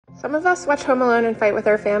Some of us watch Home Alone and fight with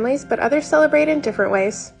our families, but others celebrate in different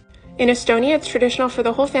ways. In Estonia, it's traditional for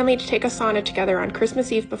the whole family to take a sauna together on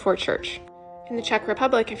Christmas Eve before church. In the Czech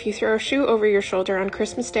Republic, if you throw a shoe over your shoulder on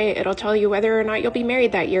Christmas Day, it'll tell you whether or not you'll be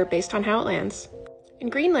married that year based on how it lands.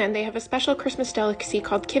 In Greenland, they have a special Christmas delicacy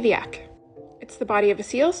called kiviak. It's the body of a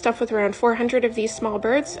seal stuffed with around 400 of these small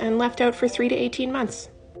birds and left out for 3 to 18 months.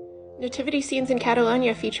 Nativity scenes in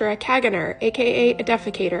Catalonia feature a kaganer, aka a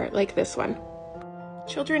defecator, like this one.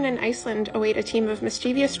 Children in Iceland await a team of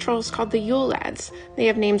mischievous trolls called the Yule Lads. They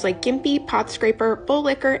have names like Gimpy, Potscraper,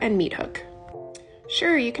 Bulllicker, and Meathook.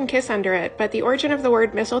 Sure, you can kiss under it, but the origin of the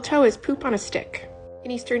word mistletoe is poop on a stick.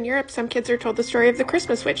 In Eastern Europe, some kids are told the story of the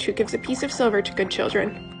Christmas witch who gives a piece of silver to good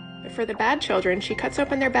children. But for the bad children, she cuts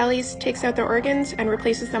open their bellies, takes out their organs, and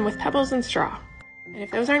replaces them with pebbles and straw. And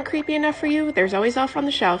if those aren't creepy enough for you, there's always Elf on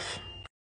the Shelf.